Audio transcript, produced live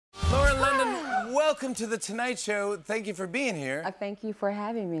Welcome to The Tonight Show. Thank you for being here. Thank you for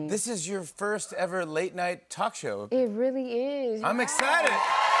having me. This is your first ever late night talk show. It really is. I'm excited.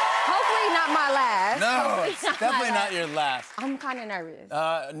 Hopefully not my last. No, it's definitely not your last. I'm kind of nervous.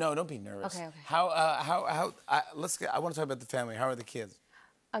 No, don't be nervous. Okay. I want to talk about the family. How are the kids?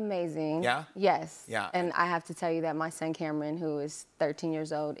 Amazing. Yeah? Yes. Yeah. And I have to tell you that my son Cameron, who is 13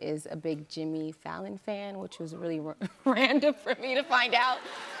 years old, is a big Jimmy Fallon fan, which was really random for me to find out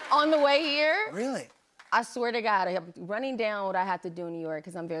on the way here. Really? I swear to God, I'm running down what I have to do in New York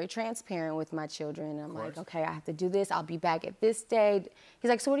because I'm very transparent with my children. I'm like, okay, I have to do this. I'll be back at this day. He's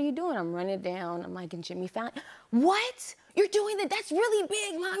like, so what are you doing? I'm running down. I'm like, and Jimmy Fallon, what? You're doing that? That's really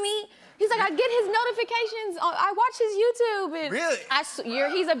big, Mommy. He's like, I get his notifications. I watch his YouTube. And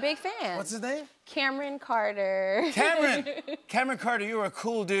really? He's a big fan. What's his name? Cameron Carter. Cameron Carter, you're a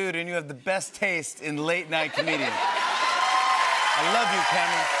cool dude and you have the best taste in late night comedians. I love you,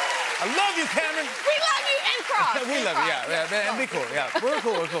 Cameron. I love you, Cameron. We love you and Cross. We love you, yeah. And be cool, yeah. We're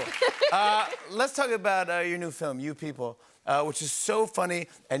cool. Let's talk about your new film, You People, which is so funny,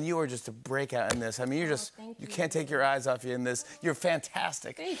 and you are just a breakout in this. I mean, you're just, you can't take your eyes off you in this. You're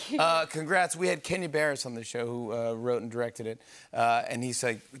fantastic. Thank you. Congrats. We had Kenya Barris on the show who wrote and directed it, and he's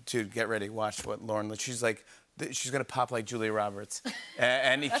like, dude, get ready, watch what Lauren, she's like, she's gonna pop like Julia Roberts,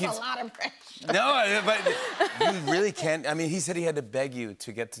 and he That's keeps. a lot of pressure. No, but you really can't. I mean, he said he had to beg you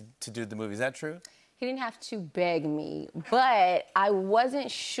to get to do the movie. Is that true? He didn't have to beg me, but I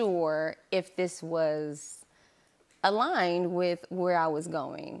wasn't sure if this was aligned with where I was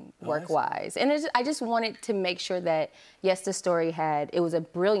going work-wise. And I just wanted to make sure that, yes, the story it was a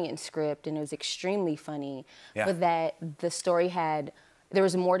brilliant script and it was extremely funny, but that the story there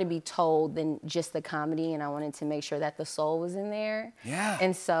was more to be told than just the comedy, and I wanted to make sure that the soul was in there. Yeah.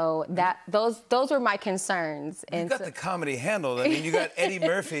 And so those were my concerns. You got the comedy handled. I mean, you got Eddie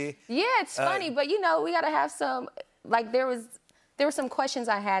Murphy. Yeah, it's funny, but you know, we gotta have some, like there were some questions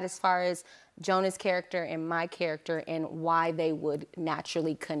I had as far as Jonah's character and my character and why they would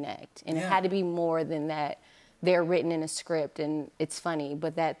naturally connect. And it had to be more than that they're written in a script and it's funny,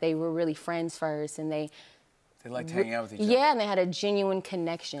 but that they were really friends first and they liked hanging out with each other. Yeah, and they had a genuine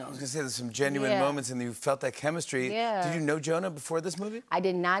connection. I was gonna say there's some genuine moments and you felt that chemistry. Yeah. Did you know Jonah before this movie? I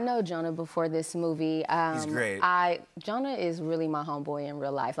did not know Jonah before this movie. He's great. Jonah is really my homeboy in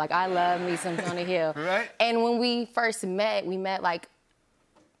real life. Like, I love me some Jonah Hill. Right. And when we first met, like,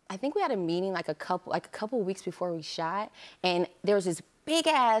 I think we had a meeting like a couple weeks before we shot, and there was this big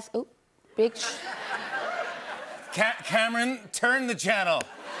ass, Cameron, turn the channel.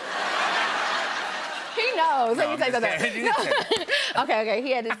 He knows. No, Let me say something. No. Okay.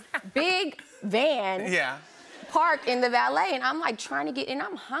 He had this big van parked in the valet, and I'm like trying to get in.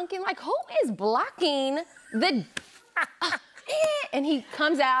 I'm honking like, who is blocking the? And he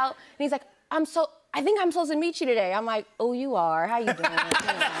comes out, and he's like, I think I'm supposed to meet you today. I'm like, oh, you are. How you doing?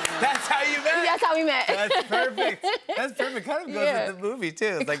 That's how you met? That's how we met. That's perfect. That's perfect. Kind of goes with the movie,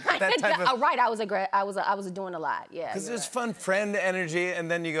 too. It's like that type of... Right, I was doing a lot, Because there's fun friend energy,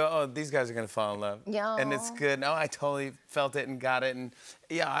 and then you go, oh, these guys are going to fall in love. Yeah. And it's good. No, I totally felt it and got it. And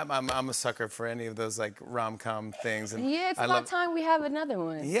yeah, I'm a sucker for any of those, like, rom-com things. And yeah, it's about time we have another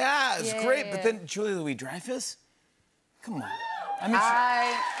one. Yeah, it's great. But then Julia Louis-Dreyfus? Come on. I mean...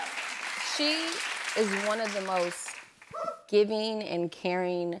 She is one of the most giving and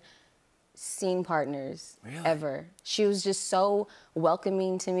caring scene partners ever. She was just so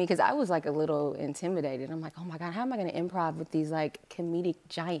welcoming to me because I was like a little intimidated. I'm like, oh my God, how am I gonna improv with these like comedic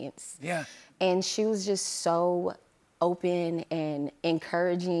giants? Yeah. And she was just so open and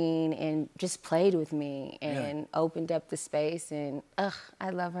encouraging and just played with me and opened up the space and I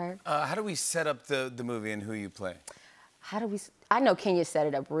love her. How do we set up the movie and who you play? I know Kenya set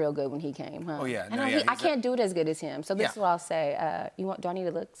it up real good when he came, huh? Oh, yeah. I can't do it as good as him. So this is what I'll say. Do I need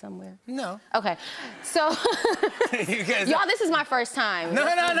to look somewhere? No. Okay. So, y'all, this is my first time. No,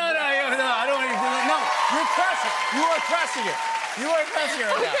 I don't want you to do that. No, you're crushing. You are crushing it. You are crushing it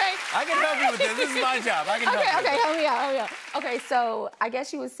right now. I can help you with this. This is my job. I can help you. Okay, help me out. Okay, so I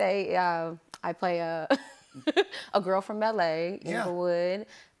guess you would say I play a girl from LA, Inglewood.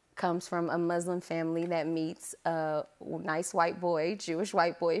 Comes from a Muslim family that meets a nice white boy, Jewish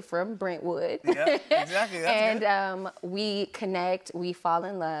white boy from Brentwood. Yeah, exactly. That's and we connect, we fall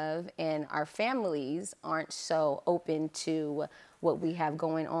in love, and our families aren't so open to what we have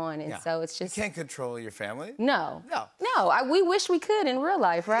going on, and so it's just... You can't control your family. No. We wish we could in real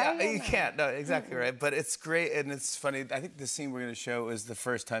life, right? Yeah, you can't. No, exactly right. But it's great, and it's funny. I think the scene we're going to show is the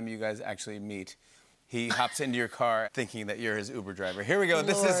first time you guys actually meet. He hops into your car thinking that you're his Uber driver. Here we go.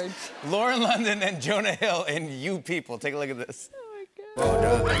 This is Lauren London and Jonah Hill in You People. Take a look at this. Oh,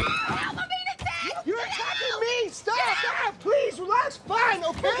 my God.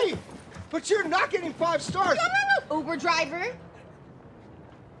 But you're not getting 5 stars. No, Uber driver.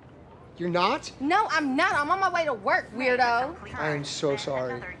 You're not? No, I'm not. I'm on my way to work, weirdo. I'm so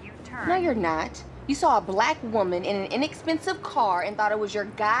sorry. No, you're not. You saw a black woman in an inexpensive car and thought it was your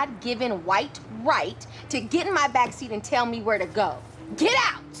God-given white right to get in my backseat and tell me where to go. Get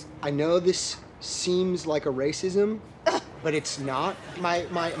out! I know this seems like a racism, but it's not.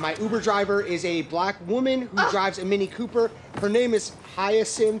 My Uber driver is a black woman who drives a Mini Cooper. Her name is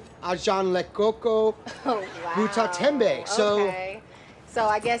Hyacinth Ajanlekoko Butatembe. Okay. So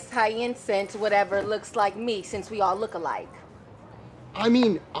I guess Hyacinth, whatever, looks like me since we all look alike. I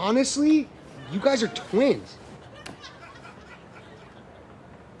mean, honestly, you guys are twins.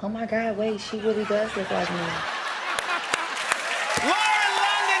 Oh my God, wait, she really does look like me. Lauren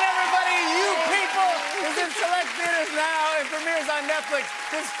London, everybody, You People is in select theaters now and premieres on Netflix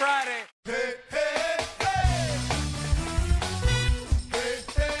this Friday. Hey, hey.